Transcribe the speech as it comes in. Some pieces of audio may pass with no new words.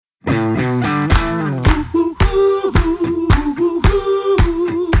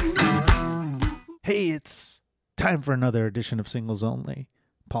Time for another edition of Singles Only.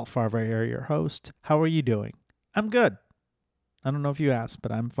 Paul Farver here, your host. How are you doing? I'm good. I don't know if you asked,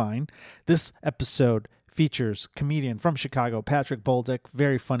 but I'm fine. This episode features comedian from Chicago, Patrick Bolduc.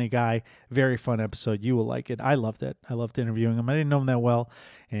 Very funny guy. Very fun episode. You will like it. I loved it. I loved interviewing him. I didn't know him that well,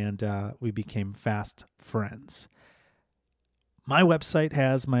 and we became fast friends. My website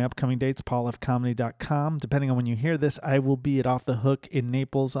has my upcoming dates, paulfcomedy.com. Depending on when you hear this, I will be at Off the Hook in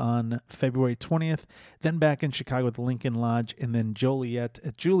Naples on February 20th, then back in Chicago at the Lincoln Lodge, and then Joliet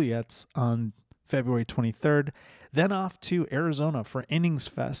at Juliet's on February 23rd, then off to Arizona for Innings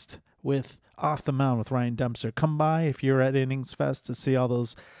Fest with Off the Mound with Ryan Dempster. Come by if you're at Innings Fest to see all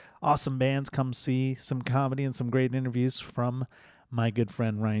those awesome bands. Come see some comedy and some great interviews from my good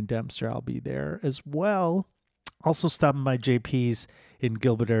friend Ryan Dempster. I'll be there as well. Also stopping by JP's in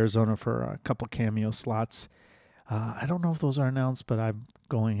Gilbert, Arizona for a couple cameo slots. I don't know if those are announced, but I'm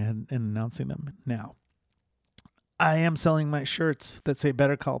going ahead and announcing them now. I am selling my shirts that say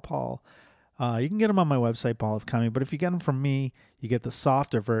Better Call Paul. You can get them on my website, Paul of Comedy, but if you get them from me, you get the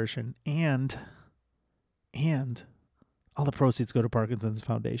softer version, and all the proceeds go to Parkinson's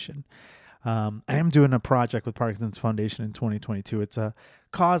Foundation. I am doing a project with Parkinson's Foundation in 2022. It's a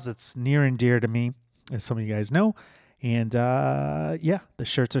cause that's near and dear to me, as some of you guys know. And the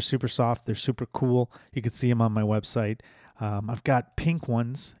shirts are super soft. They're super cool. You can see them on my website. I've got pink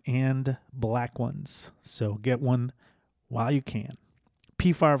ones and black ones. So get one while you can.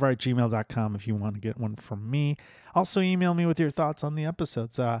 pfarver@gmail.com if you want to get one from me. Also email me with your thoughts on the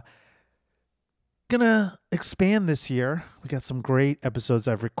episodes. Gonna expand this year. We got some great episodes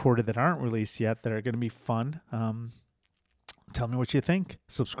I've recorded that aren't released yet that are gonna be fun. Tell me what you think.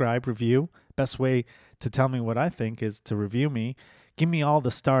 Subscribe, review. Best way to tell me what I think is to review me. Give me all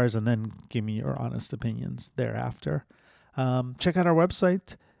the stars and then give me your honest opinions thereafter. Check out our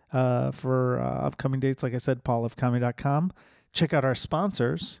website for upcoming dates. Like I said, paulfcomedy.com. Check out our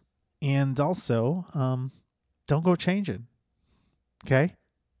sponsors. And also, don't go changing. Okay?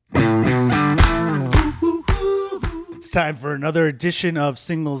 It's time for another edition of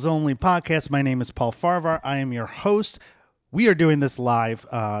Singles Only Podcast. My name is Paul Farver. I am your host. We are doing this live,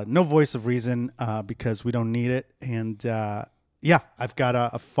 no voice of reason because we don't need it. And I've got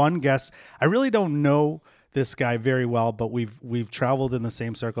a fun guest. I really don't know this guy very well, but we've traveled in the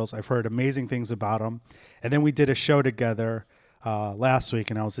same circles. I've heard amazing things about him. And then we did a show together last week,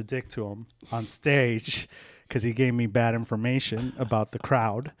 and I was a dick to him on stage because he gave me bad information about the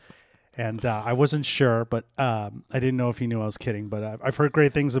crowd. And I wasn't sure, but I didn't know if he knew I was kidding. But I've heard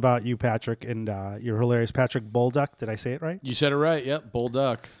great things about you, Patrick, and you're hilarious. Patrick Bolduc, did I say it right? You said it right, yep,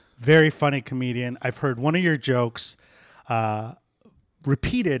 Bolduc. Very funny comedian. I've heard one of your jokes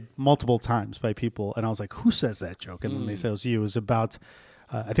repeated multiple times by people, and I was like, who says that joke? And then they said it was you. It was about,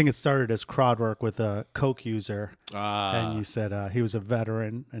 I think it started as crowd work with a Coke user, and you said he was a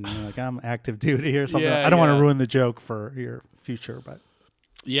veteran, and you're like, I'm active duty or something. I don't want to ruin the joke for your future, but...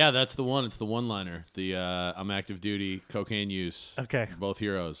 Yeah, that's the one. It's the one-liner. The I'm active duty, cocaine use. Okay. Both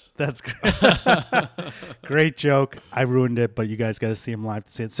heroes. That's great. Great joke. I ruined it, but you guys got to see him live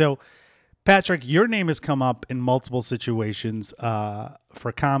to see it. So, Patrick, your name has come up in multiple situations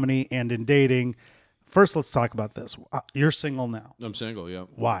for comedy and in dating. First, let's talk about this. You're single now. I'm single, yeah.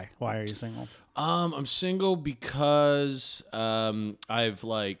 Why? Why are you single? I'm single because I've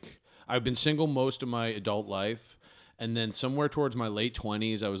been single most of my adult life. And then somewhere towards my late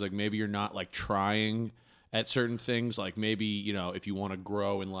 20s, I was like, maybe you're not like trying at certain things. Like maybe, you know, if you want to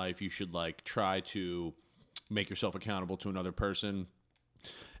grow in life, you should like try to make yourself accountable to another person.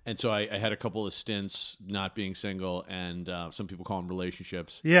 And so I had a couple of stints not being single, and some people call them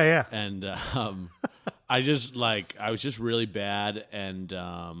relationships. Yeah. And I was just really bad, and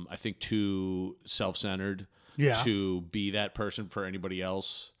I think too self-centered to be that person for anybody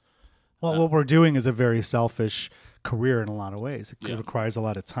else. Well, what we're doing is a very selfish career in a lot of ways. It requires a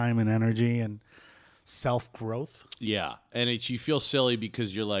lot of time and energy and self-growth. Yeah. And you feel silly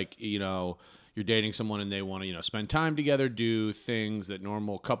because you're like, you know, you're dating someone and they want to, you know, spend time together, do things that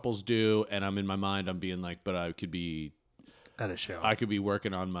normal couples do. And I'm in my mind, I'm being like, but I could be at a show. I could be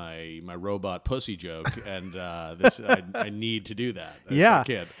working on my robot pussy joke, and I need to do that. Yeah. A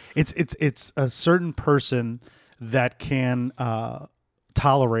kid. It's a certain person that can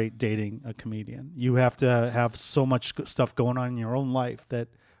tolerate dating a comedian. You have to have so much stuff going on in your own life that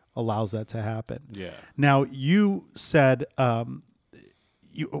allows that to happen. Yeah. Now, you said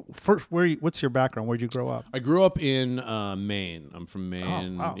what's your background? Where'd you grow up? I grew up in Maine. I'm from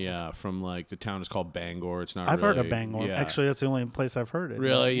Maine. Oh, wow. Yeah, from like the town is called Bangor. It's not. I've really, heard of Bangor. Yeah. Actually, that's the only place I've heard it.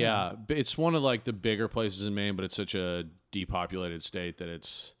 Really? Yeah. It's one of like the bigger places in Maine, but it's such a depopulated state that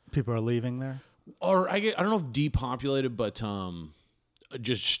it's. People are leaving there? Or I don't know if depopulated, but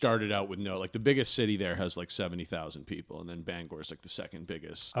just started out with like the biggest city there has like 70,000 people, and then Bangor is like the second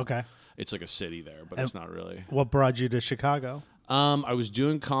biggest. Okay. It's like a city there, but it's not really. What brought you to Chicago? I was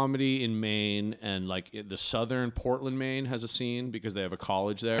doing comedy in Maine, and like the southern Portland, Maine has a scene because they have a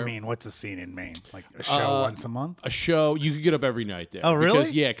college there. I mean, what's a scene in Maine? Like a show once a month? A show you could get up every night there. Oh,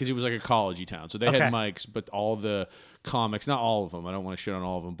 really? Because it was like a collegey town, so they had mics, but all the comics, not all of them. I don't want to shit on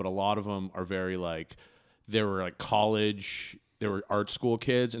all of them, but a lot of them are very like they were like college. They were art school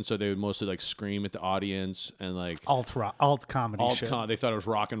kids, and so they would mostly like scream at the audience and like alt comedy shit. They thought it was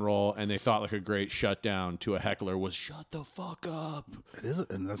rock and roll, and they thought like a great shutdown to a heckler was "Shut the fuck up." It is,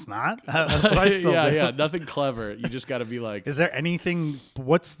 and that's not. That's what I still do. Yeah, nothing clever. You just got to be like. Is there anything?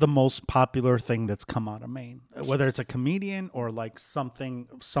 What's the most popular thing that's come out of Maine? Whether it's a comedian or like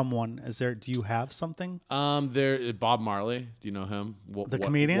someone. Do you have something? There, Bob Marley. Do you know him? The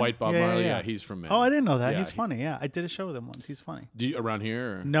comedian, White Bob Marley. Yeah, he's from Maine. Oh, I didn't know that. Yeah, he's funny. Yeah, I did a show with him once. He's funny. Do you, around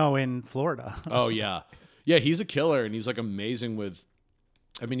here? Or? No, in Florida. Oh yeah, yeah. He's a killer, and he's like amazing with.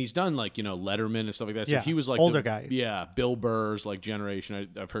 I mean, he's done like Letterman and stuff like that. So he was like older guy. Yeah, Bill Burr's like generation.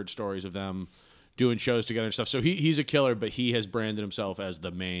 I've heard stories of them doing shows together and stuff. So he's a killer, but he has branded himself as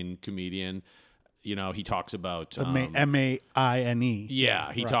the Maine comedian. He talks about Maine.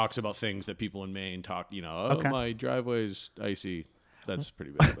 Yeah, he talks about things that people in Maine talk. My driveway's icy. That's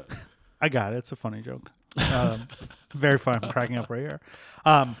pretty bad. But. I got it. It's a funny joke. Very fun. I'm cracking up right here.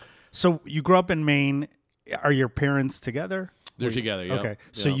 So you grew up in Maine. Are your parents together? They're together, yeah. Okay.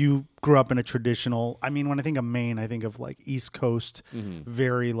 So you grew up in a traditional, I mean, when I think of Maine, I think of like East Coast,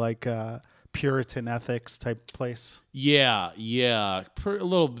 very like Puritan ethics type place. Yeah. A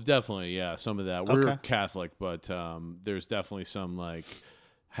little, definitely, yeah, some of that. We're Catholic, but there's definitely some like,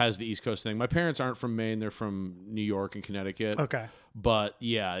 has the East Coast thing. My parents aren't from Maine. They're from New York and Connecticut. Okay. But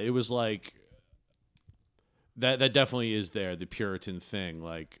yeah, it was like, that definitely is there, the Puritan thing.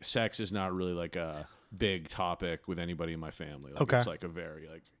 Like, sex is not really like a big topic with anybody in my family. Like, it's like a very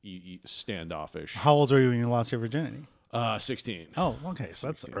like standoffish. How old were you when you lost your virginity? 16. Oh, okay. So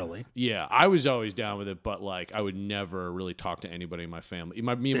that's early. Yeah, I was always down with it, but like I would never really talk to anybody in my family.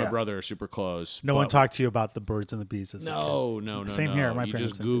 Me and my brother are super close. No one talked to you about the birds and the bees as a kid. No. Same here. My you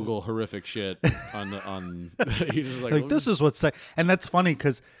parents just Google horrific shit on. You just like this is what's and that's funny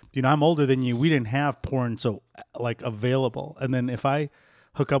because I'm older than you. We didn't have porn so like available, and then if I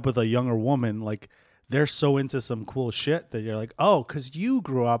hook up with a younger woman, like they're so into some cool shit that you're like, oh, because you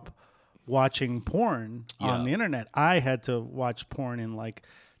grew up watching porn on the internet. I had to watch porn in like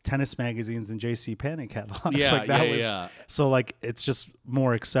tennis magazines and JC Penney catalogs. So like it's just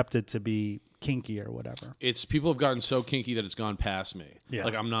more accepted to be kinky or whatever. It's people have gotten so kinky that it's gone past me. Yeah.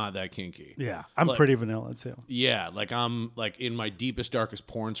 Like I'm not that kinky. Yeah. I'm pretty vanilla too. Yeah. Like I'm like in my deepest, darkest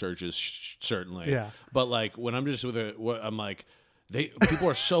porn searches, certainly. Yeah. But like when I'm just with I'm like, people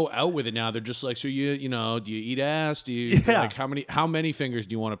are so out with it now. They're just like, so do you eat ass? Do you like how many fingers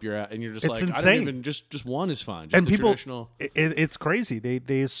do you want up your ass? And you're just it's like, insane. I don't even just one is fine. Just and the people, traditional. It's crazy.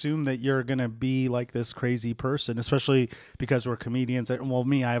 They assume that you're gonna be like this crazy person, especially because we're comedians. Well,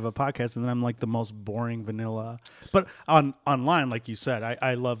 me, I have a podcast, and then I'm like the most boring vanilla. But online, like you said,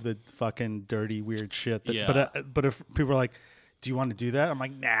 I love the fucking dirty weird shit. But if people are like, do you want to do that? I'm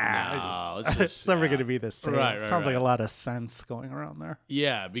like, nah. It's never going to be the same. Right, sounds like a lot of sense going around there.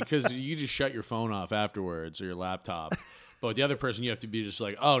 Yeah, because you just shut your phone off afterwards or your laptop. But with the other person, you have to be just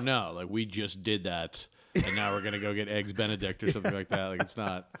like, oh, no, like we just did that. And now we're going to go get Eggs Benedict or something like that. Like it's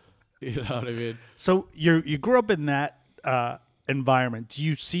not, you know what I mean? So you grew up in that environment. Do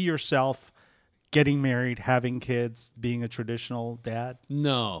you see yourself getting married, having kids, being a traditional dad?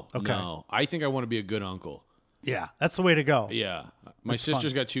 No. I think I want to be a good uncle. Yeah, that's the way to go. Yeah. My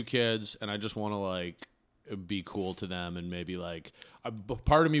sister's got 2 kids, and I just want to, like, be cool to them. And maybe, like,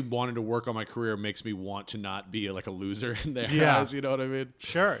 part of me wanting to work on my career makes me want to not be, like, a loser in their eyes. You know what I mean?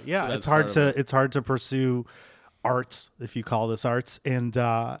 Sure. Yeah. So it's hard to pursue arts, if you call this arts, and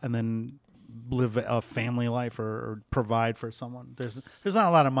then live a family life or provide for someone. There's not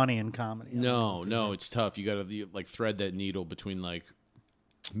a lot of money in comedy. No, it's tough. You got to, like, thread that needle between, like,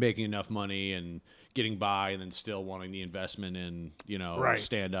 making enough money and getting by and then still wanting the investment in,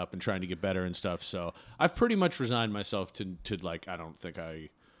 stand up and trying to get better and stuff. So I've pretty much resigned myself to like, I don't think I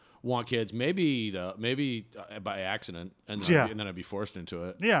want kids. Maybe by accident and then I'd be forced into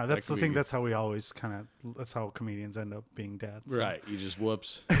it. Yeah. That's like the thing. That's how we always that's how comedians end up being dads. So. Right. You just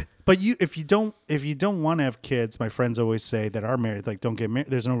whoops. But if you don't want to have kids, my friends always say that are married, like don't get married.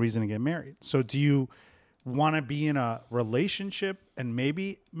 There's no reason to get married. So do you want to be in a relationship and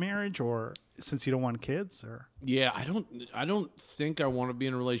maybe marriage, or since you don't want kids, or Yeah, I don't think I want to be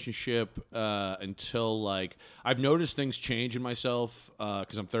in a relationship until like I've noticed things change in myself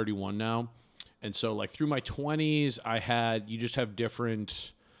because I'm 31 now, and so like through my 20s, you just have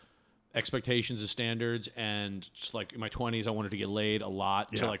different expectations and standards, and just like in my 20s, I wanted to get laid a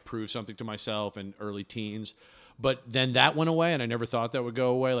lot to like prove something to myself, and early teens. But then that went away, and I never thought that would go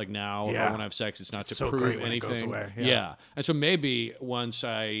away. Like now, if I want to have sex, it's not to so prove great when it anything. goes away. Yeah, and so maybe once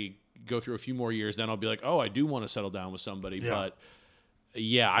I go through a few more years, then I'll be like, oh, I do want to settle down with somebody. Yeah. But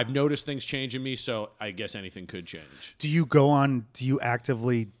yeah, I've noticed things change in me, so I guess anything could change. do you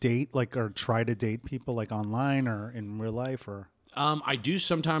actively date, like, or try to date people, like, online or in real life, or? I do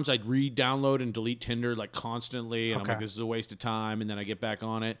sometimes. I re-download and delete Tinder like constantly, and I'm like, this is a waste of time, and then I get back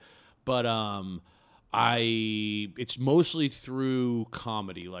on it. But it's mostly through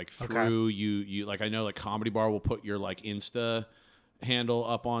comedy, like through you like I know like Comedy Bar will put your like Insta handle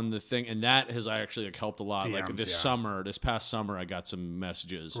up on the thing, and that has actually like helped a lot. DMs, like this past summer, I got some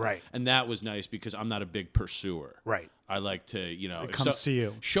messages, Right. and that was nice because I'm not a big pursuer. Right. I like to, It comes to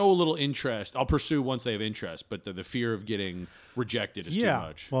you. show a little interest. I'll pursue once they have interest, but the fear of getting rejected is too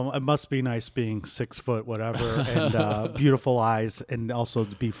much. Well, it must be nice being 6 foot, whatever, and beautiful eyes, and also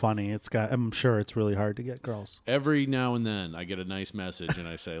to be funny. I'm sure it's really hard to get girls. Every now and then, I get a nice message, and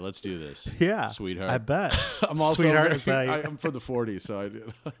I say, "Let's do this." Yeah, sweetheart. I bet. I'm also Sweetheart. I'm from the 40s, so I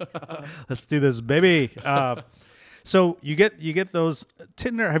do. Let's do this, baby. So you get those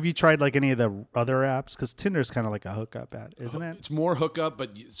Tinder. Have you tried like any of the other apps? Because Tinder's kind of like a hookup app, isn't it? It's more hookup,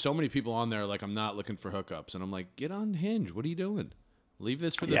 but so many people on there, like, I'm not looking for hookups, and I'm like, get on Hinge. What are you doing? Leave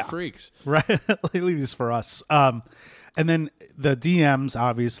this for the freaks. Right. Leave this for us. And then the DMs,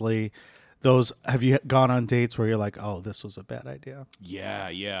 obviously, those. Have you gone on dates where you're like, oh, this was a bad idea?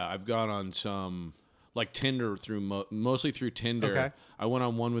 Yeah. I've gone on some like Tinder mostly through Tinder. Okay. I went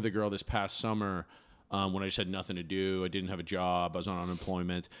on one with a girl this past summer. When I just had nothing to do, I didn't have a job, I was on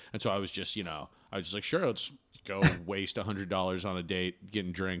unemployment, and so I was just like, sure, let's go waste $100 on a date,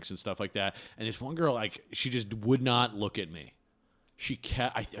 getting drinks and stuff like that. And this one girl, like, she just would not look at me. She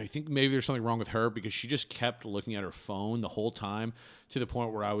kept. I think maybe there's something wrong with her because she just kept looking at her phone the whole time to the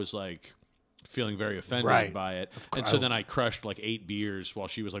point where I was like feeling very offended by it. And so then I crushed like 8 beers while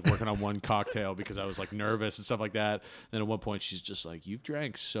she was like working on one cocktail because I was like nervous and stuff like that. Then at one point she's just like, "You've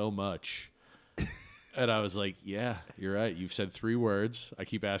drank so much." And I was like, yeah, you're right. You've said 3 words. I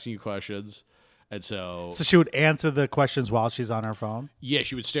keep asking you questions. And so she would answer the questions while she's on her phone? Yeah,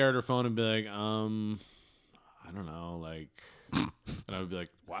 she would stare at her phone and be like, I don't know, like, and I would be like,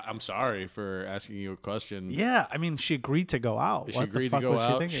 wow, I'm sorry for asking you a question. Yeah, I mean, she agreed to go out. She agreed to go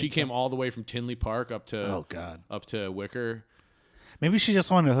out. She came all the way from Tinley Park up to Wicker. Maybe she just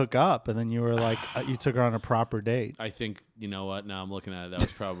wanted to hook up, and then you were like, you took her on a proper date. I think, you know what? Now I'm looking at it. That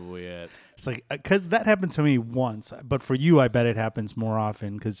was probably it. It's like, because that happened to me once. But for you, I bet it happens more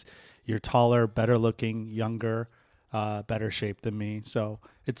often because you're taller, better looking, younger, better shape than me. So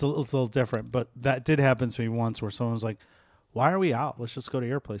it's a little different. But that did happen to me once where someone was like, why are we out? Let's just go to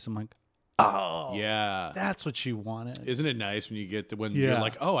your place. I'm like, oh, yeah, that's what you wanted. Isn't it nice when you get you're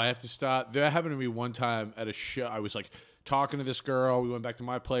like, oh, I have to stop. That happened to me one time at a show. I was like, talking to this girl, we went back to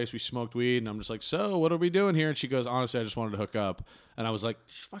my place, we smoked weed, and I'm just like, so what are we doing here? And she goes, honestly, I just wanted to hook up. And I was like,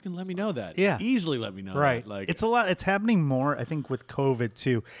 just fucking let me know that. Yeah, easily let me know right that. Like, it's a lot. It's happening more, I think, with COVID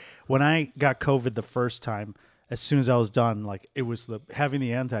too. When I got COVID the first time, as soon as I was done, like, it was having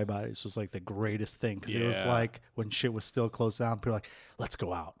the antibodies was like the greatest thing because it was like when shit was still closed down, people were like, let's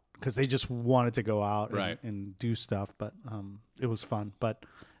go out, because they just wanted to go out and do stuff. But it was fun. But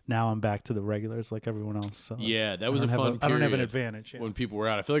now I'm back to the regulars like everyone else. So yeah, that was a fun period. I don't have an advantage when people were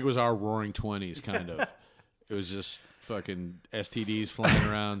out. I feel like it was our roaring 20s, kind of. It was just fucking STDs flying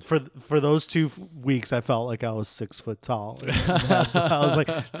around. For those 2 weeks, I felt like I was 6 foot tall. I was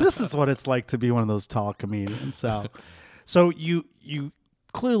like, this is what it's like to be one of those tall comedians. So you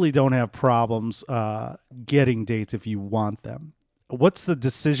clearly don't have problems getting dates if you want them. What's the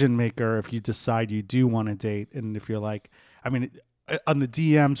decision maker if you decide you do want to date? And if you're like, I mean, on the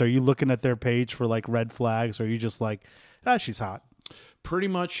DMs, are you looking at their page for like red flags, or are you just like, she's hot? Pretty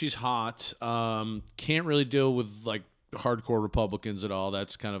much she's hot. Can't really deal with like hardcore Republicans at all.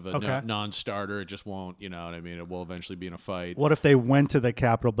 That's kind of a non-starter. It just won't, you know what I mean? It will eventually be in a fight. What if they went to the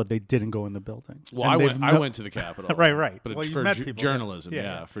Capitol but they didn't go in the building? Well, I went to the Capitol. right. But well, it's for journalism.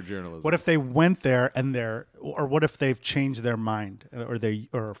 Yeah, for journalism. What if they went there and or what if they've changed their mind,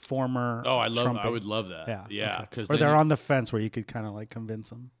 or a former I would love that. Yeah. Okay. Or they're on the fence where you could kind of like convince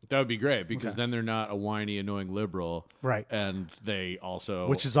them. That would be great because then they're not a whiny, annoying liberal. Right. And they also...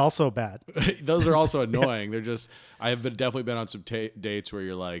 Which is also bad. Those are also annoying. They're just... I have definitely been on some dates where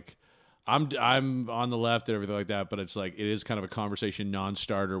you're like, I'm on the left and everything like that, but it's like it is kind of a conversation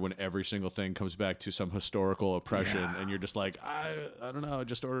non-starter when every single thing comes back to some historical oppression, and you're just like, I don't know, I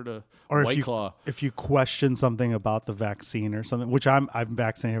just ordered a Or White Claw. if you question something about the vaccine or something, which I'm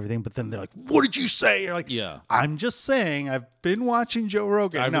vaccinated and everything, but then they're like, "What did you say?" You're like, Yeah. I'm just saying. I've been watching Joe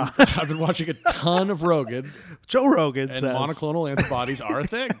Rogan. I've been watching a ton of Rogan, Joe Rogan and says monoclonal antibodies are a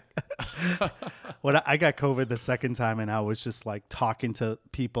thing. when I got COVID the second time, and I was just like talking to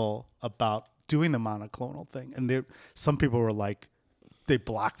people about doing the monoclonal thing, and some people were like, they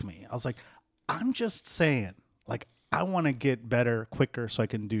blocked me. I was like, I'm just saying, like, I want to get better quicker so I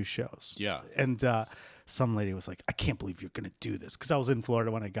can do shows. Yeah. And some lady was like, I can't believe you're going to do this, because I was in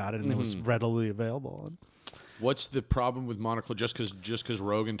Florida when I got it, and it was readily available. And What's the problem with monoclonal? Just because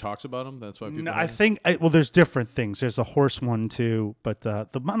Rogan talks about them, that's why people. no, I think there's different things. There's a horse one too, but the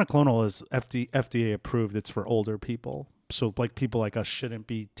monoclonal is FDA approved. It's for older people, so like people like us shouldn't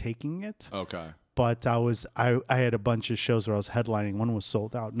be taking it. Okay. But I had a bunch of shows where I was headlining. One was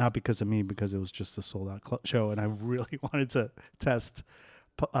sold out, not because of me, because it was just a sold out show, and I really wanted to test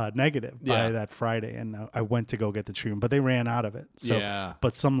negative by that Friday, and I went to go get the treatment, but they ran out of it. So, Yeah.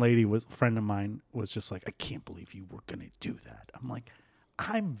 but some lady a friend of mine was just like, I can't believe you were gonna do that. I'm like,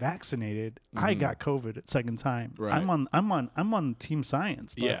 I'm vaccinated. I got COVID at second time. Right. I'm on team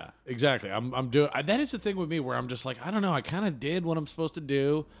science. But Yeah, exactly. I'm doing that is the thing with me where I'm just like, I don't know, I kind of did what I'm supposed to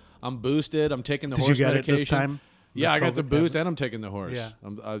do. I'm boosted. I'm taking the Did horse you get medication. it this time? Yeah, I got the COVID boost and I'm taking the horse. Yeah.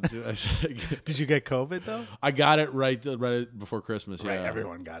 Did Did you get COVID though? I got it right before Christmas. Yeah,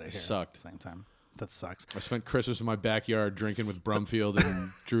 Everyone got it here Sucked. at the same time. That sucks. I spent Christmas in my backyard drinking with Brumfield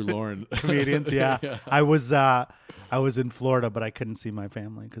and Drew Lauren. Comedians, yeah. I was in Florida, but I couldn't see my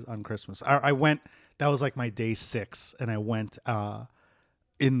family because on Christmas I went. That was like my day 6, and I went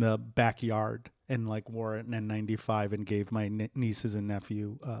in the backyard and like wore an N95 and gave my nieces and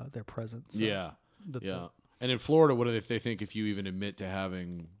nephew their presents. So Yeah, that's yeah. it. And in Florida, what do they think if you even admit to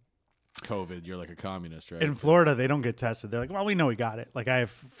having COVID, you're like a communist, right? In Florida, they don't get tested. They're like, well, we know we got it. Like, I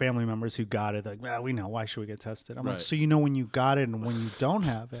have family members who got it. They're like, well, we know. Why should we get tested? I'm like, Right. so you know when you got it and when you don't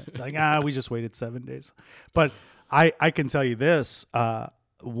have it? They're like, we just waited 7 days. But I can tell you this.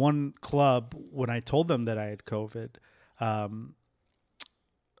 One club, when I told them that I had COVID,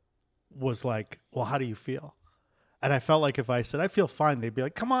 was like, well, how do you feel? And I felt like if I said, I feel fine, they'd be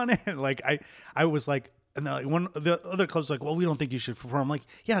like, come on in. Like, I was like, and they're like, the other club's like, well, we don't think you should perform. I'm like,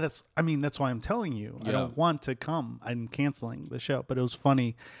 yeah, that's why I'm telling you. I don't want to come. I'm canceling the show. But it was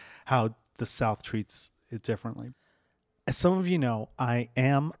funny how the South treats it differently. As some of you know, I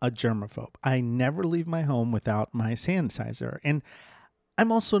am a germaphobe. I never leave my home without my sanitizer. And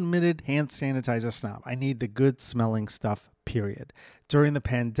I'm also admitted hand sanitizer snob. I need the good smelling stuff, period. During the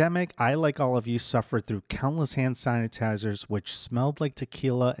pandemic, I, like all of you, suffered through countless hand sanitizers which smelled like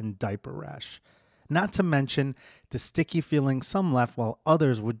tequila and diaper rash. Not to mention the sticky feeling some left, while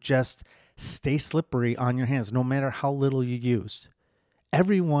others would just stay slippery on your hands no matter how little you used.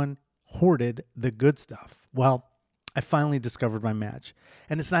 Everyone hoarded the good stuff. Well, I finally discovered my match.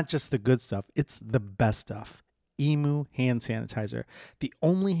 And it's not just the good stuff, it's the best stuff. Emu hand sanitizer. The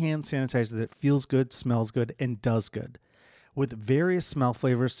only hand sanitizer that feels good, smells good, and does good. With various smell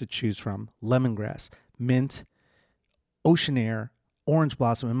flavors to choose from: lemongrass, mint, ocean air, orange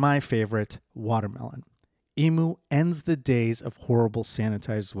blossom, and my favorite, watermelon. Emu ends the days of horrible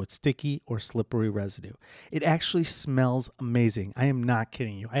sanitizers with sticky or slippery residue. It actually smells amazing. I am not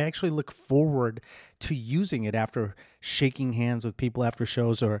kidding you. I actually look forward to using it after shaking hands with people after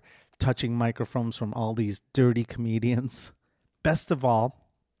shows or touching microphones from all these dirty comedians. Best of all,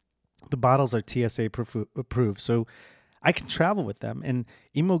 the bottles are TSA approved, so I can travel with them. And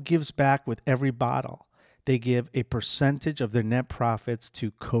Emu gives back with every bottle. They give a percentage of their net profits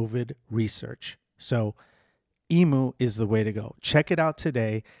to COVID research. So Emu is the way to go. Check it out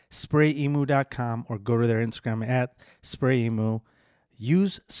today, sprayemu.com, or go to their Instagram at sprayemu.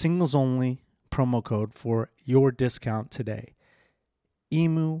 Use singles only promo code for your discount today.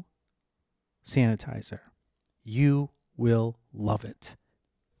 Emu sanitizer. You will love it.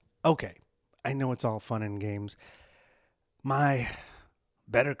 Okay, I know it's all fun and games. My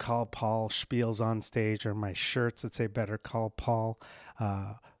Better Call Paul spiels on stage, or my shirts that say Better Call Paul.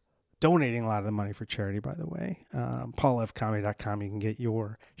 Donating a lot of the money for charity, by the way. PaulFComedy.com. You can get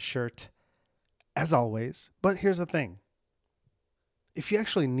your shirt, as always. But here's the thing. If you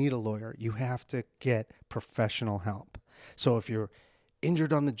actually need a lawyer, you have to get professional help. So if you're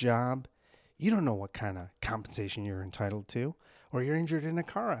injured on the job, you don't know what kind of compensation you're entitled to, or you're injured in a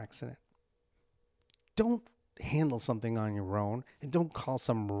car accident. Don't handle something on your own, and don't call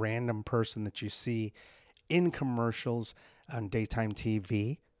some random person that you see in commercials on daytime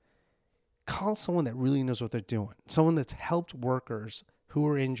TV. call someone that really knows what they're doing, someone that's helped workers who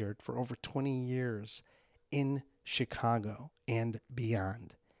were injured for over 20 years in Chicago and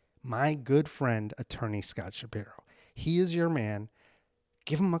beyond. My good friend, attorney Scott Shapiro. He is your man.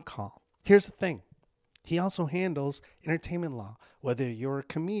 Give him a call. Here's the thing. He also handles entertainment law, whether you're a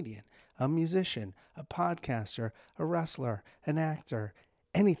comedian, a musician, a podcaster, a wrestler, an actor,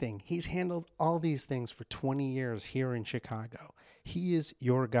 anything. He's handled all these things for 20 years here in Chicago. He is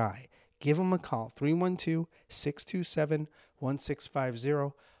your guy. Give him a call,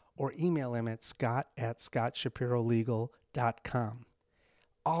 312-627-1650, or email him at scott@scottshapirolegal.com.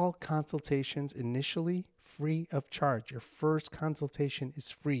 All consultations initially free of charge. Your first consultation is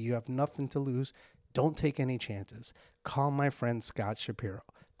free. You have nothing to lose. Don't take any chances. Call my friend Scott Shapiro,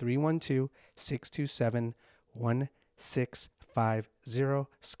 312-627-1650,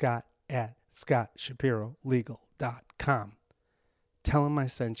 scott@scottshapirolegal.com. Tell him I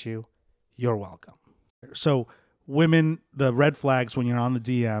sent you. You're welcome. So women, the red flags when you're on the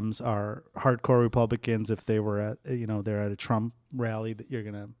DMs are hardcore Republicans. If they were at, they're at a Trump rally, that you're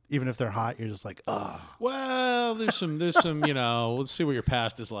going to, even if they're hot, you're just like, oh. Well, there's some, let's see what your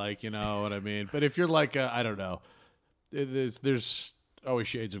past is like, you know what I mean? But if you're like, I don't know, there's always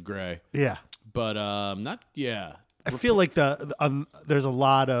shades of gray. Yeah. But yeah. I feel like there's a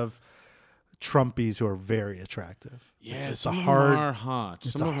lot of Trumpies who are very attractive. Yeah, it's some a of hard, them are hot.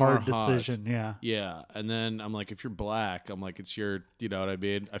 It's Some a of them are hard hot. decision. Yeah. Yeah, and then I'm like, if you're black, I'm like, it's your, you know what I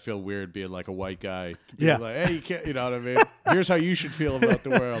mean? I feel weird being like a white guy. Yeah. Like, hey, you can't, you know what I mean? Here's how you should feel about the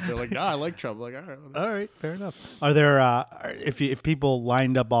world. They're like, no, I like Trump. I'm like, all right. Fair enough. Are there, if people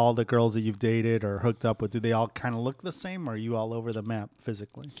lined up all the girls that you've dated or hooked up with, do they all kind of look the same, or are you all over the map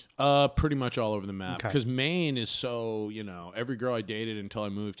physically? Pretty much all over the map. Okay. Because Maine is so, every girl I dated until I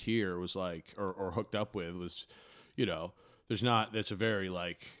moved here was like, or hooked up with was, it's a very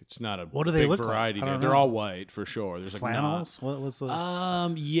it's not a What do they big look like? variety I there. don't They're know. all white for sure. There's like Flannels? What's the...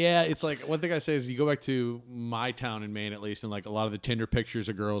 yeah, it's like one thing I say is you go back to my town in Maine at least, and like a lot of the Tinder pictures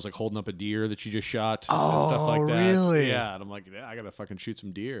of girls like holding up a deer that you just shot and stuff like that. Really? Yeah, and I'm like, yeah, I gotta fucking shoot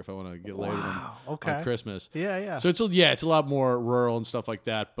some deer if I want to get laid on Christmas. Yeah. So it's a lot more rural and stuff like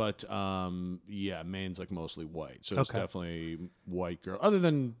that, but yeah, Maine's like mostly white, so it's definitely white girl, other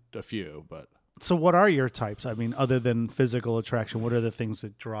than a few, but. So what are your types? I mean, other than physical attraction, what are the things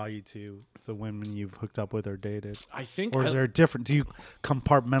that draw you to the women you've hooked up with or dated? I think, or is there a different? Do you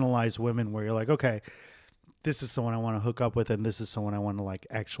compartmentalize women where you're like, okay, this is someone I want to hook up with, and this is someone I want to like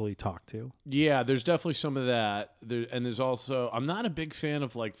actually talk to? Yeah, there's definitely some of that. There's also, I'm not a big fan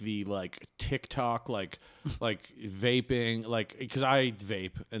of like the TikTok, like vaping, because I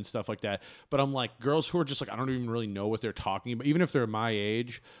vape and stuff like that. But I'm like, girls who are just like, I don't even really know what they're talking about, even if they're my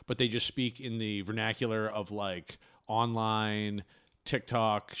age, but they just speak in the vernacular of like online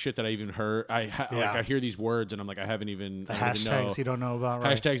TikTok shit that I even heard. I hear these words and I'm like, I haven't even The I don't even know. hashtags you don't know about,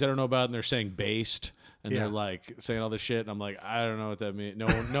 right? Hashtags I don't know about, and they're saying based. And they're like saying all this shit, and I'm like, I don't know what that means.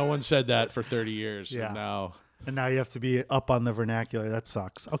 No one said that for 30 years. Yeah. And now you have to be up on the vernacular. That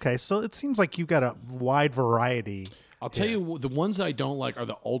sucks. Okay, so it seems like you got a wide variety. I'll tell you, the ones that I don't like are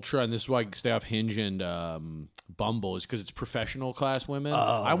the ultra, and this is why I stay off Hinge and Bumble, is because it's professional class women.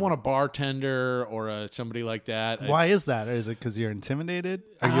 I want a bartender or somebody like that. Why is that? Is it because you're intimidated?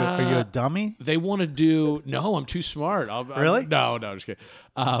 Are you a dummy? They want to do. No, I'm too smart. Really? No, just kidding.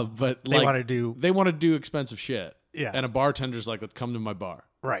 But They want to do expensive shit. Yeah. And a bartender's like, let's come to my bar.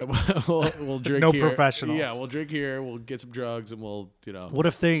 Right. we'll drink No here. professionals. Yeah, we'll drink here. We'll get some drugs, and we'll. What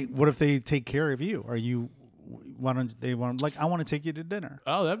if they take care of you? Are you? I want to take you to dinner.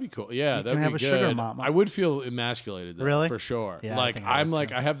 Oh, that'd be cool. Yeah, You that'd can have be a good. sugar mama. I would feel emasculated, though, Really? for sure. Yeah, I like think I I'm would, like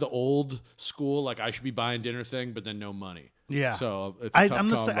too. I have the old school, like I should be buying dinner thing, but then no money. Yeah. So it's a tough I'm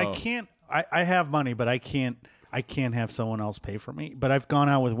the same. I combo. can't. I have money, but I can't have someone else pay for me. But I've gone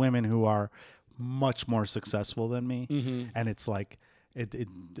out with women who are much more successful than me, and it's like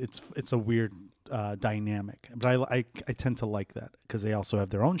it's a weird dynamic. But I tend to like that because they also have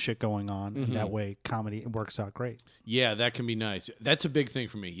their own shit going on, and that way comedy works out great. Yeah, that can be nice. That's a big thing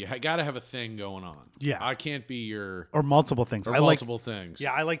for me. You got to have a thing going on. Yeah. I can't be your Or multiple things. or I multiple things.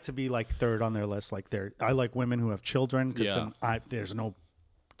 Yeah, I like to be like third on their list. Like I like women who have children because Yeah. then there's no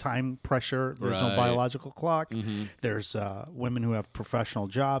time pressure. There's no Right. biological clock. There's women who have professional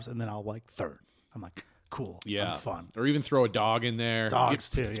jobs, and then I'll like third. I'm like, cool. Yeah, I'm fun. Or even throw a dog in there. Dogs,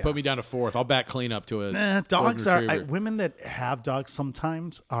 too, yeah. Put me down to fourth. I'll back clean up to it. Dogs are women that have dogs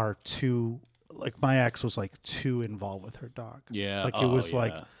sometimes are too. Like my ex was like too involved with her dog. Yeah. like it was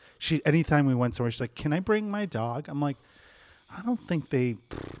like she. Anytime we went somewhere, she's like, "Can I bring my dog?" I'm like, I don't think they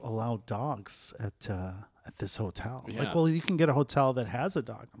allow dogs at this hotel. Yeah. Like, well, you can get a hotel that has a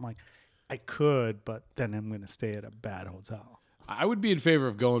dog. I'm like, I could, but then I'm going to stay at a bad hotel. I would be in favor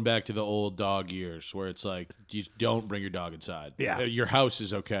of going back to the old dog years where it's like you don't bring your dog inside. Yeah. Your house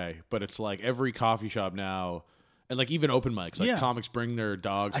is okay, but it's like every coffee shop now, and like even open mics, like Yeah. comics bring their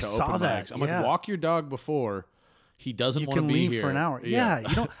dogs I to saw open that, mics. I'm yeah. like, walk your dog before he doesn't You want to can be leave here for an hour. Yeah,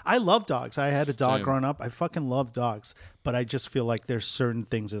 you know, I love dogs. I had a dog Same. growing up. I fucking love dogs, but I just feel like there's certain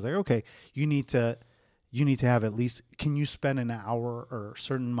things that's like, okay, you need to have at least, can you spend an hour or a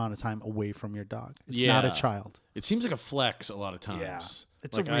certain amount of time away from your dog? It's not a Yeah. child. It seems like a flex a lot of times. Yeah.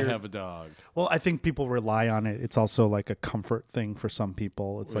 It's like a weird- I have a dog. Well, I think people rely on it. It's also like a comfort thing for some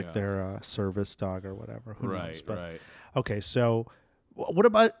people. It's like Yeah. their service dog or whatever. Who knows? Right, But, right. Okay, so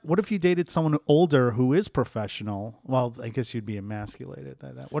what if you dated someone older who is professional? Well, I guess you'd be emasculated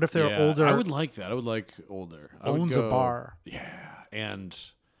by that. What if they're Yeah, older, I would like that. I would like older. I would owns a go- bar? Yeah, and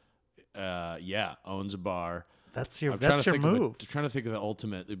owns a bar. That's your I'm trying to think of move. trying to think of the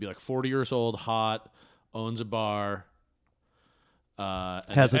ultimate. It'd be like 40 years old, hot, owns a bar, and,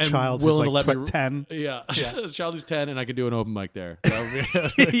 Has a and child who's willing like to let me. 10. Yeah, the child is 10, and I could do an open mic there.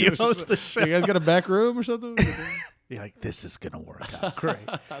 That would be- You host the show. You guys got a back room or something? You're like, this is gonna work out great.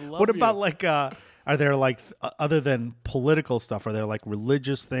 I love What about you. like, are there like other than political stuff? Are there like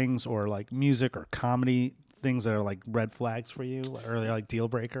religious things or like music or comedy things that are like red flags for you, or are they like deal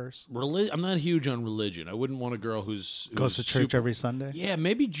breakers? I'm not huge on religion. I wouldn't want a girl who's Goes to church super- every Sunday. Yeah,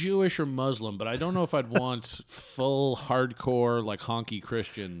 maybe Jewish or Muslim, but I don't know if I'd want full hardcore like honky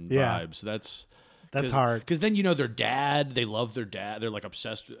Christian Yeah. vibes. That's hard. because then their dad. They love their dad. They're like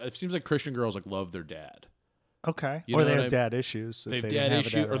obsessed. It seems like Christian girls like love their dad. Okay. You or know they what have dad issues. if They have didn't dad have a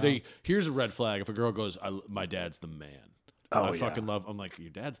issue, or they. around. Here's a red flag: if a girl goes, "My dad's the man." Oh, I yeah. fucking love. I'm like, your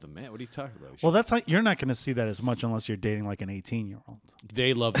dad's the man. What are you talking about? Well, that's like you're not going to see that as much unless you're dating like an 18-year-old.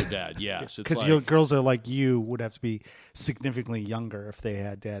 They love their dad. Yes, it's Because like, girls that are like you would have to be significantly younger if they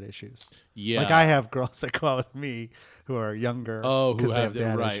had dad issues. yeah. Like I have girls that go out with me who are younger. Oh, who 'cause they have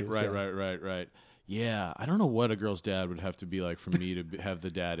dad right, issues. right, yeah. right. Yeah, I don't know what a girl's dad would have to be like for me to have the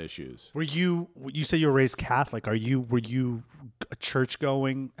dad issues. Were you say you were raised Catholic? Were you a church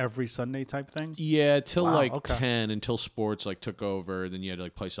going every Sunday type thing? Yeah, till Wow, like okay. 10, until sports like took over. Then you had to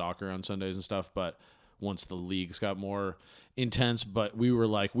like play soccer on Sundays and stuff. But once the leagues got more intense, but we were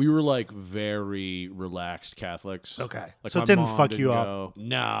like very relaxed Catholics. Okay. Like So it my didn't mom fuck you didn't up? go-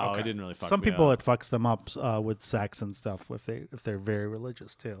 No, Okay. it didn't really fuck Some me people up. it fucks them up with sex and stuff if they're very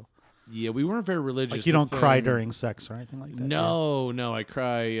religious too. Yeah, we weren't very religious. Like you The don't cry thing- during sex or anything like that. do you? No, I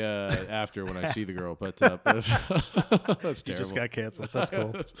cry after when I see the girl. But that's You terrible. just got canceled. That's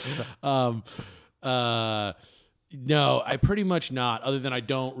cool. No, I pretty much not. Other than I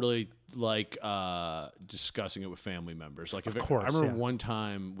don't really like discussing it with family members. Like, Of I course, remember yeah. one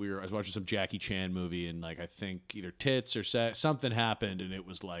time I was watching some Jackie Chan movie, and like I think either tits or sex, something happened, and it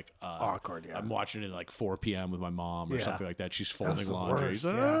was like Awkward, yeah. I'm watching it at like 4 p.m. with my mom or Yeah. something like that. She's That's folding the laundry. worst, She's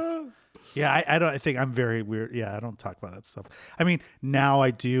like, yeah. "Ah." Yeah, I think I'm very weird. Yeah, I don't talk about that stuff. I mean, now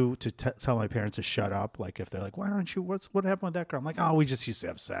I do to tell my parents to shut up. Like if they're like, "Why aren't you? What happened with that girl?" I'm like, "Oh, we just used to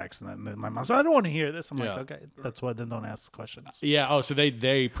have sex." And then my mom's, "I don't want to hear this." I'm Yeah. like, "Okay, that's why." Then don't ask questions. Yeah. Oh, so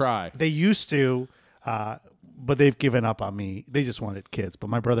they pry. They used to, but they've given up on me. They just wanted kids. But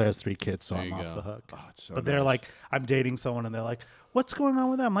my brother has 3 kids, so There I'm you off go. the hook. Oh, it's so But they're nice. like, I'm dating someone, and they're like, "What's going on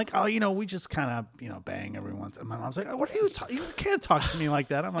with that?" I'm like, "Oh, we just kind of, bang every once." And my mom's like, "What are you? You can't talk to me like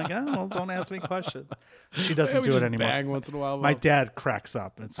that." I'm like, "Oh, well, don't ask me questions." She doesn't Yeah, we do it just anymore. Bang once in a while. My Bob. dad cracks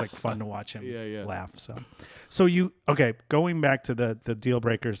up. It's like fun to watch him Yeah. laugh. So okay, going back to the deal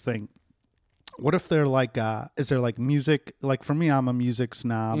breakers thing. What if they're like, is there like music? Like for me, I'm a music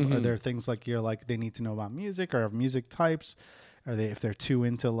snob. Mm-hmm. Are there things like you're like, they need to know about music or have music types? Are they, if they're too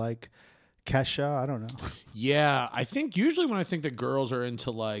into like Kesha? I don't know. Yeah, I think usually when I think that girls are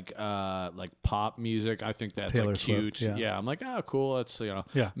into like pop music, I think that's Taylor like cute. Swift, yeah. I'm like, oh, cool. That's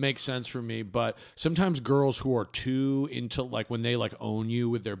Yeah. makes sense for me. But sometimes girls who are too into like when they like own you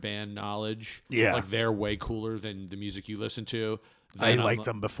with their band knowledge, Yeah. like they're way cooler than the music you listen to. I then I'm liked like-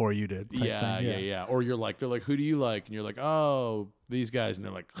 them before you did. type Yeah, thing. yeah. Or they're like, who do you like? And you're like, oh, these guys, and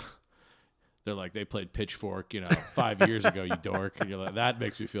they're like, they played Pitchfork, 5 years ago, you dork, and you're like, that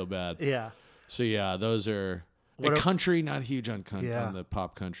makes me feel bad. Yeah. So yeah, those are What if- country. Not huge on Yeah. on the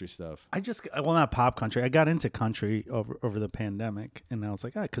pop country stuff. Not pop country. I got into country over the pandemic, and I was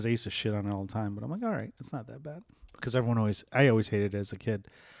like, because I used to shit on it all the time. But I'm like, all right, it's not that bad because I always hated it as a kid.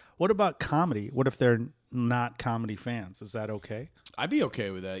 What about comedy? What if they're not comedy fans? Is that okay? I'd be okay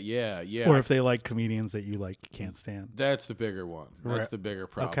with that. Yeah. Or if they like comedians that you like can't stand? That's the bigger one. That's Right. the bigger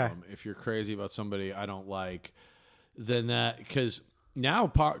problem. Okay. If you're crazy about somebody I don't like, then that because now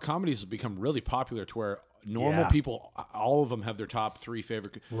comedies have become really popular to where Normal Yeah. people, all of them have their top 3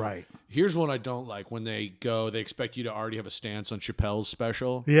 favorite. Right. Here's one I don't like: when they expect you to already have a stance on Chappelle's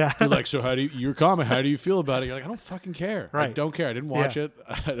special. Yeah. They're like, so your comment, how do you feel about it? You're like, I don't fucking care. I Right. don't care. I didn't watch Yeah. it.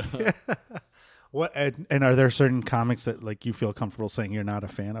 I don't- What and are there certain comics that like you feel comfortable saying you're not a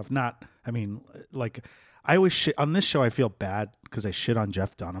fan of? Not, I mean, like I always shit on this show. I feel bad because I shit on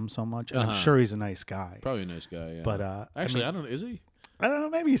Jeff Dunham so much, and I'm sure he's a nice guy. Probably a nice guy, yeah. But Actually, I don't know. Is he? I don't know.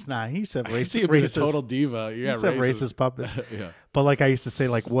 Maybe he's not. He's a I see him racist. being a total diva. Yeah, He's a racist puppets. Yeah. But like I used to say,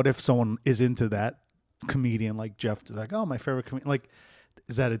 like, what if someone is into that comedian like Jeff? Like, oh, my favorite comedian. Like,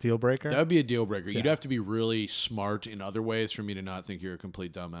 is that a deal breaker? That would be a deal breaker. You'd have to be really smart in other ways for me to not think you're a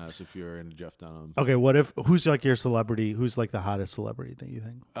complete dumbass if you're into Jeff Dunham. Okay, what if who's like your celebrity? Who's like the hottest celebrity that you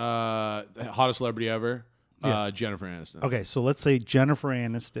think? Hottest celebrity ever? Yeah. Jennifer Aniston. Okay, so let's say Jennifer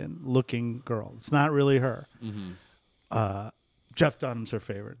Aniston looking girl. It's not really her. Jeff Dunham's her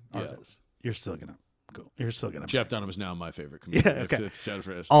favorite artist. You're still gonna go. You're still gonna. Jeff Dunham is now my favorite comedian. Yeah, okay. If it's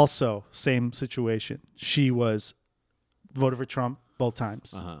Jennifer Aniston. Also, same situation. She was voted for Trump both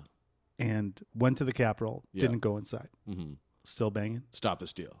times and went to the Capitol. Yeah. Didn't go inside. Mhm. Still banging. Stop the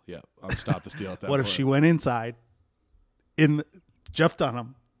steal. Yeah, I'll stop the steal at that What if point. she went inside? Jeff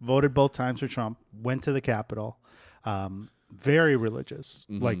Dunham voted both times for Trump. Went to the Capitol. Very religious,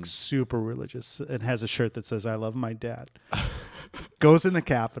 like super religious, and has a shirt that says "I love my dad." Goes in the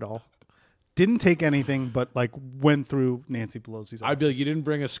Capitol. Didn't take anything, but like went through Nancy Pelosi's. I'd be like, you didn't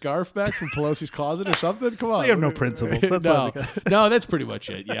bring a scarf back from Pelosi's closet or something? Come on. you have no principles. That's all no, because- no, that's pretty much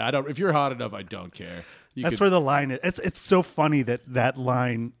it. Yeah, I don't. If you're hot enough, I don't care. That's where the line is. It's so funny that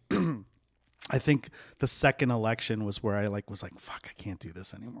line. I think the second election was where I was like, fuck, I can't do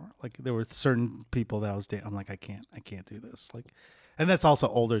this anymore. Like there were certain people that I was dating. I'm like, I can't do this. Like, and that's also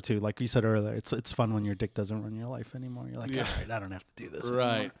older too. Like you said earlier, it's fun when your dick doesn't run your life anymore. You're like, all right, I don't have to do this right.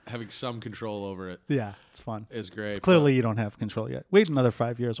 anymore. Having some control over it Yeah, it's fun. is great. Clearly, you don't have control yet. Wait another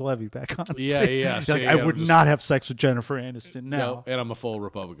 5 years, we'll have you back on. Yeah, yeah. You're See, like, yeah, I I'm would just- not have sex with Jennifer Aniston No, now. and I'm a full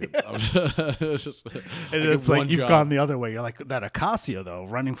Republican. It's just- And I get it's like one you've job. gone the other way. You're like that Ocasio though,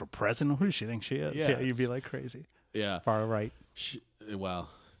 running for president. Who does she think she is? Yeah. Yeah, you'd be like crazy. Yeah. Far right. Well,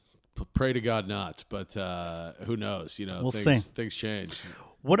 pray to God not, but who knows? You know, We'll things, see. things change.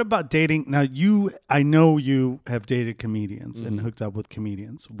 What about dating? Now I know you have dated comedians and hooked up with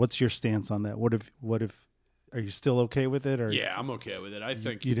comedians. What's your stance on that? What if are you still okay with it, or Yeah, I'm okay with it. I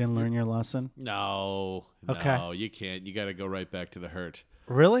think you didn't learn your lesson? No, Okay. no, you can't. You got to go right back to the hurt.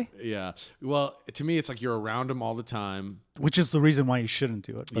 Really? Yeah. Well, to me, it's like you're around them all the time. Which is the reason why you shouldn't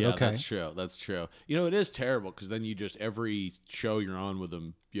do it. But Yeah, okay. that's true. That's true. You know, it is terrible because then you just every show you're on with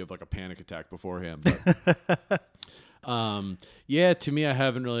them, you have like a panic attack beforehand. But, yeah, to me, I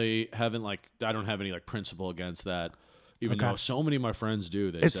haven't like I don't have any like principle against that, even Okay. though so many of my friends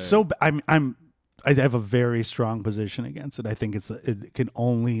do. They It's say, so I have a very strong position against it. I think it can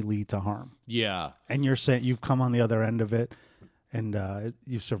only lead to harm. yeah. And you're saying you've come on the other end of it, and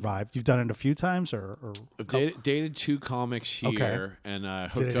you've survived. You've done it a few times, or I've dated 2 comics here, and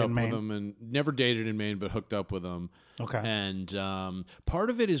Did hooked it up in with Maine? them, and never dated in Maine, but hooked up with them. Okay. And part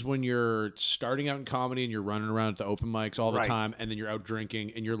of it is when you're starting out in comedy and you're running around at the open mics all the Right. time, and then you're out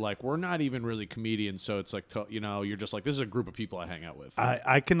drinking, and you're like, we're not even really comedians, so it's like, you're just like, this is a group of people I hang out with.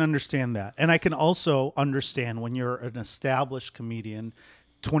 I can understand that, and I can also understand when you're an established comedian,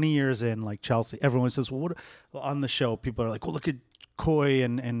 20 years in, like Chelsea. Everyone says, "Well, what?" On the show, people are like, "Well, look at Coy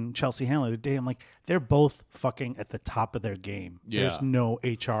and Chelsea Handler." I'm like, they're both fucking at the top of their game. Yeah. There's no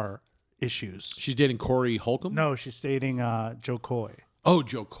HR issues. She's dating Corey Holcomb? No, she's dating Joe Coy. Oh,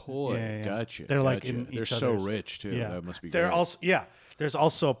 Joe Coy. Yeah, yeah. Gotcha. They're like gotcha. in They're each so other's- rich, too. Yeah, That must be They're great. also There's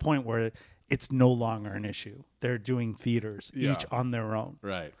also a point where it's no longer an issue. They're doing theaters Yeah. each on their own.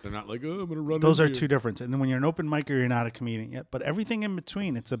 Right. They're not like, oh, I'm going to run Those into are you. two different. And then when you're an open micer, you're not a comedian yet. But everything in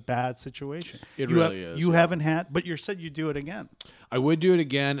between, it's a bad situation. It you really is, You yeah. haven't had, but you said you do it again. I would do it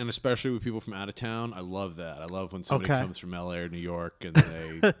again, and especially with people from out of town. I love that. I love when somebody Okay. comes from LA or New York and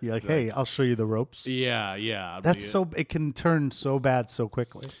they. You're like, hey, I'll show you the ropes. Yeah, yeah. That's so. It can turn so bad so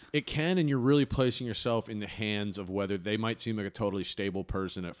quickly. It can, and you're really placing yourself in the hands of whether they might seem like a totally stable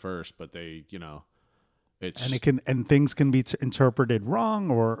person at first, but they, it's And it can, and things can be interpreted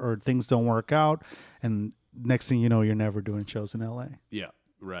wrong, or things don't work out, and next thing you know, you're never doing shows in LA. yeah,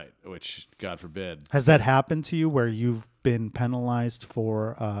 right. Which God forbid. Has that happened to you where you've been penalized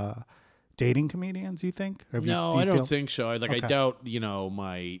for dating comedians? You think? Or have you- No, do you I don't feel- think so. I Okay. doubt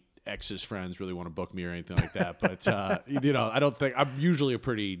my ex's friends really want to book me or anything like that. But I don't think I'm usually a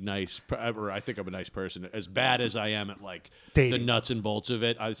pretty nice, or I think I'm a nice person. As bad as I am at like the Dating. nuts and bolts of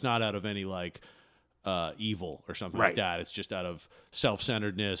it, it's not out of any like evil or something Right. like that. It's just out of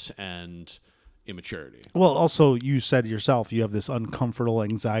self-centeredness and immaturity. Well, also you said yourself you have this uncomfortable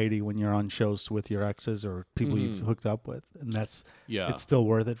anxiety when you're on shows with your exes or people you've hooked up with, and that's it's still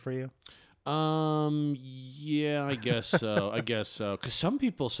worth it for you. Yeah, I guess so. Because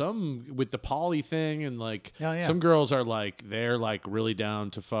some with the poly thing and like some girls are like they're like really down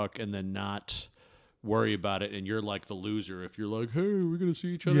to fuck and then not worry about it, and you're like the loser if you're like, hey, we're gonna see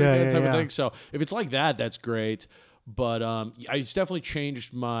each other, that type of thing. So if it's like that, that's great. But it's definitely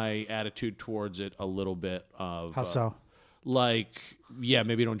changed my attitude towards it a little bit. Of How so? Like, yeah,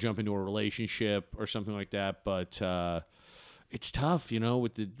 maybe don't jump into a relationship or something like that. But it's tough,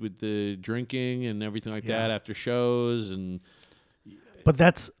 with the drinking and everything like that after shows and.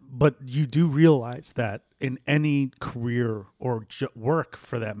 But you do realize that in any career or work,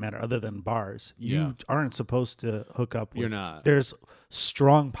 for that matter, other than bars, you aren't supposed to hook up with. You're not. There's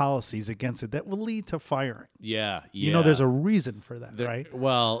strong policies against it that will lead to firing. Yeah. There's a reason for that, right?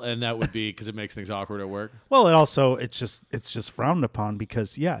 Well, and that would be because it makes things awkward at work. Well, it's just frowned upon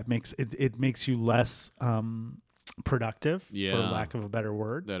because it makes you less productive, for lack of a better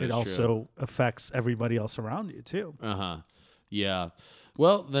word. That it is also true. affects everybody else around you too. Yeah.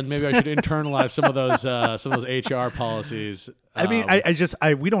 Well, then maybe I should internalize some of those HR policies. I mean,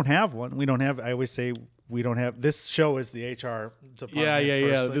 we don't have one. We don't have. I always say we don't have. This show is the HR department.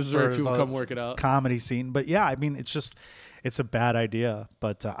 Yeah. This is where people come work it out. Comedy scene, but yeah, I mean, it's a bad idea.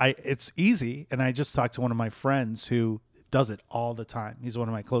 But it's easy, and I just talked to one of my friends who does it all the time. He's one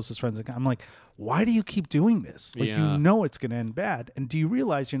of my closest friends. I'm like, why do you keep doing this? Like, you know it's going to end bad. And do you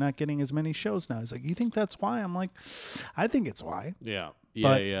realize you're not getting as many shows now? He's like, you think that's why? I'm like, I think it's why. Yeah.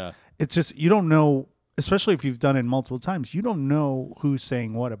 It's just, you don't know, especially if you've done it multiple times, you don't know who's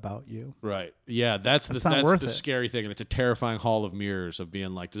saying what about you. Right. Yeah, that's the scary thing. And it's a terrifying hall of mirrors of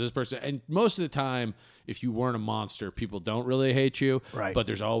being like, does this person, and most of the time, if you weren't a monster, people don't really hate you. Right. But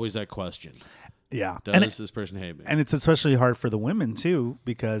there's always that question. Yeah. Does this person hate me? And it's especially hard for the women too,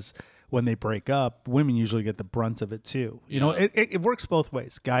 because when they break up, women usually get the brunt of it too. You know, it works both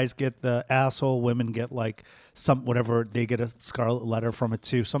ways. Guys get the asshole, women get like whatever, they get a scarlet letter from it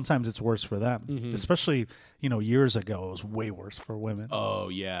too. Sometimes it's worse for them, especially, years ago, it was way worse for women. Oh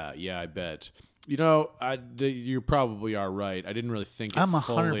yeah. I bet. You probably are right. I didn't really think it I'm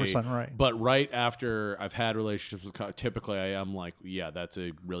fully, 100% right. But right after I've had relationships with, typically I am like, yeah, that's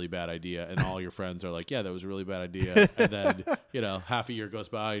a really bad idea. And all your friends are like, yeah, that was a really bad idea. And then, half a year goes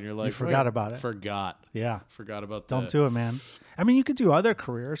by and you're like, you forgot about it. Forgot. Yeah. Forgot about that. Don't do it, man. I mean, you could do other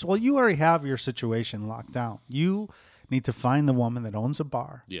careers. Well, you already have your situation locked down. You need to find the woman that owns a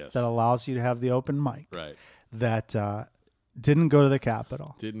bar that allows you to have the open mic. Right. That didn't go to the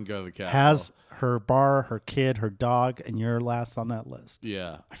Capitol. Has her bar, her kid, her dog, and you're last on that list.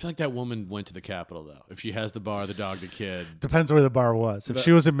 Yeah. I feel like that woman went to the Capitol, though. If she has the bar, the dog, the kid. Depends where the bar was. If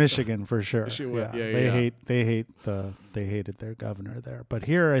she was in Michigan, for sure. She went, They hated their governor there. But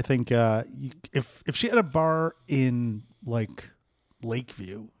here, I think if she had a bar in like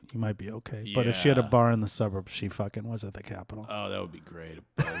Lakeview, you might be okay. But if she had a bar in the suburbs, she fucking was at the Capitol. Oh, that would be great.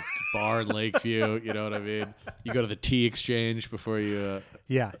 A bar in Lakeview, you know what I mean? You go to the tea exchange before you...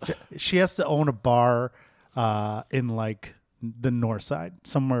 Yeah. She has to own a bar in like the north side,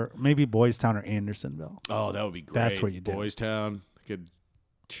 somewhere, maybe Boys Town or Andersonville. Oh, that would be great. That's where you do Boys Town. Could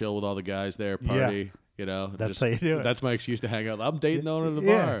chill with all the guys there, party. Yeah. That's how you do it. That's my excuse to hang out. I'm dating the owner of the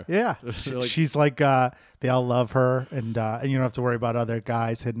bar. Yeah. She's like, they all love her, and you don't have to worry about other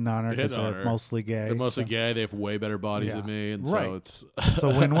guys hitting on her because they're mostly gay. They're mostly gay. They have way better bodies than me, and so it's a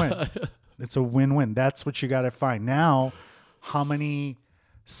win-win. It's a win-win. That's what you got to find. Now, how many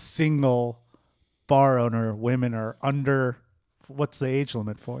single bar owner women are under? What's the age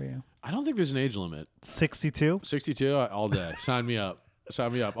limit for you? I don't think there's an age limit. 62? 62 all day. Sign me up.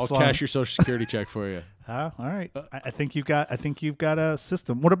 Sign me up. I'll cash your Social Security check for you. Oh, all right. I think you've got a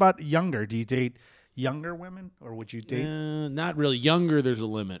system. What about younger? Do you date younger women, or would you date? Not really. Younger, there's a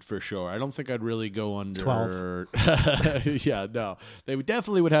limit for sure. I don't think I'd really go under 12. Yeah, no. They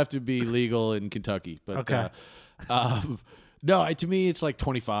definitely would have to be legal in Kentucky. But okay. No, to me, it's like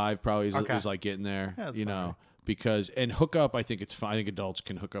 25 probably is like getting there. Yeah, know, because and hook up. I think it's fine. I think adults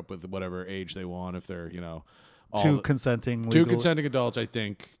can hook up with whatever age they want if they're two consenting adults. I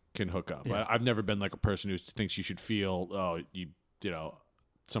think can hook up. Yeah. I've never been like a person who thinks you should feel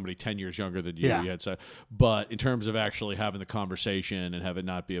somebody 10 years younger than you. Yeah. You had so, but in terms of actually having the conversation and have it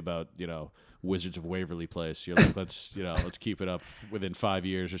not be about Wizards of Waverly Place, you're like let's keep it up within 5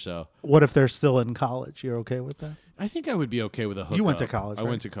 years or so. What if they're still in college? You're okay with that? I think I would be okay with a hookup. You went to college, I right?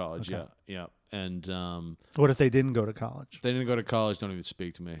 went to college, okay. yeah. And what if they didn't go to college? They didn't go to college. Don't even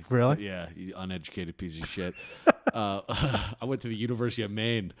speak to me. Really? Yeah, you uneducated piece of shit. I went to the University of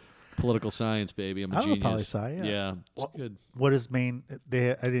Maine. Political science, baby. I'm a I love genius. poli-sci, yeah. It's good. What is Maine?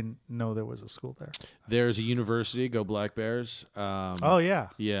 I didn't know there was a school there. There's a university. Go Black Bears. Oh yeah,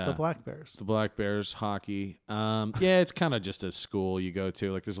 yeah. the Black Bears. The Black Bears hockey. Yeah, it's kind of just a school you go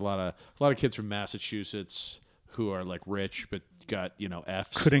to. Like, there's a lot of kids from Massachusetts who are like rich but got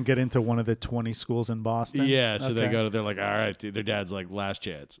Fs. Couldn't get into one of the 20 schools in Boston. Yeah, so they Okay. go to. They're like, all right, dude, their dad's like, last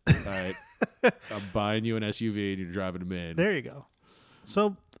chance. All right, I'm buying you an SUV and you're driving them in. There you go.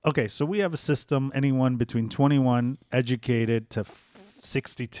 So so we have a system. Anyone between 21, educated to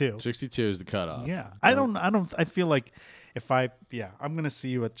 62. 62 is the cutoff. Yeah, I feel like if I'm gonna see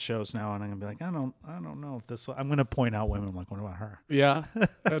you at shows now, and I'm gonna be like, I don't know if this. I'm gonna point out women. I'm like, what about her? Yeah,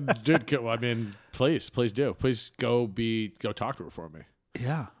 dude. I mean, please do. Please go talk to her for me.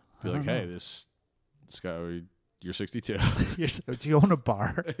 Yeah, Be like, hey, this guy, you're 62. Do you own a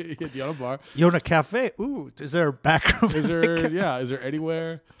bar? Do you own a bar? You own a cafe? Ooh, is there a back room? Is there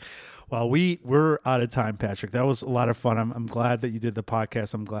anywhere? Well, we're out of time, Patrick. That was a lot of fun. I'm glad that you did the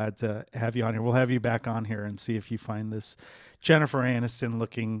podcast. I'm glad to have you on here. We'll have you back on here and see if you find this Jennifer Aniston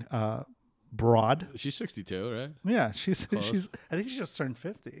looking broad. She's 62, right? Yeah, she's. I think she just turned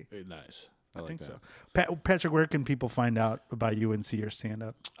 50. Nice. I think so. Patrick, where can people find out about you and see your stand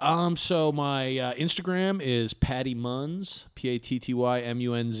up? So my Instagram is Patty Munz,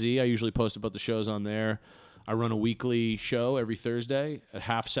 PattyMunz. I usually post about the shows on there. I run a weekly show every Thursday at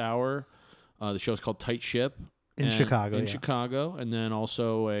Half Sour. The show's called Tight Ship In Chicago. Chicago, and then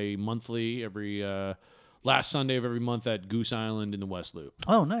also a monthly every last Sunday of every month at Goose Island in the West Loop.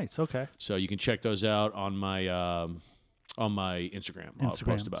 Oh, nice. Okay. So you can check those out on my Instagram. I'll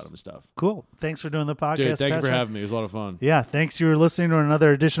post about them and stuff. Cool. Thanks for doing the podcast, Dude, thank you for Patrick. having me. It was a lot of fun. Yeah, thanks. You were listening to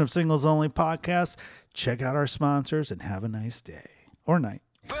another edition of Singles Only Podcast. Check out our sponsors and have a nice day or night.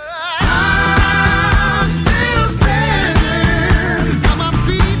 I'm still standing.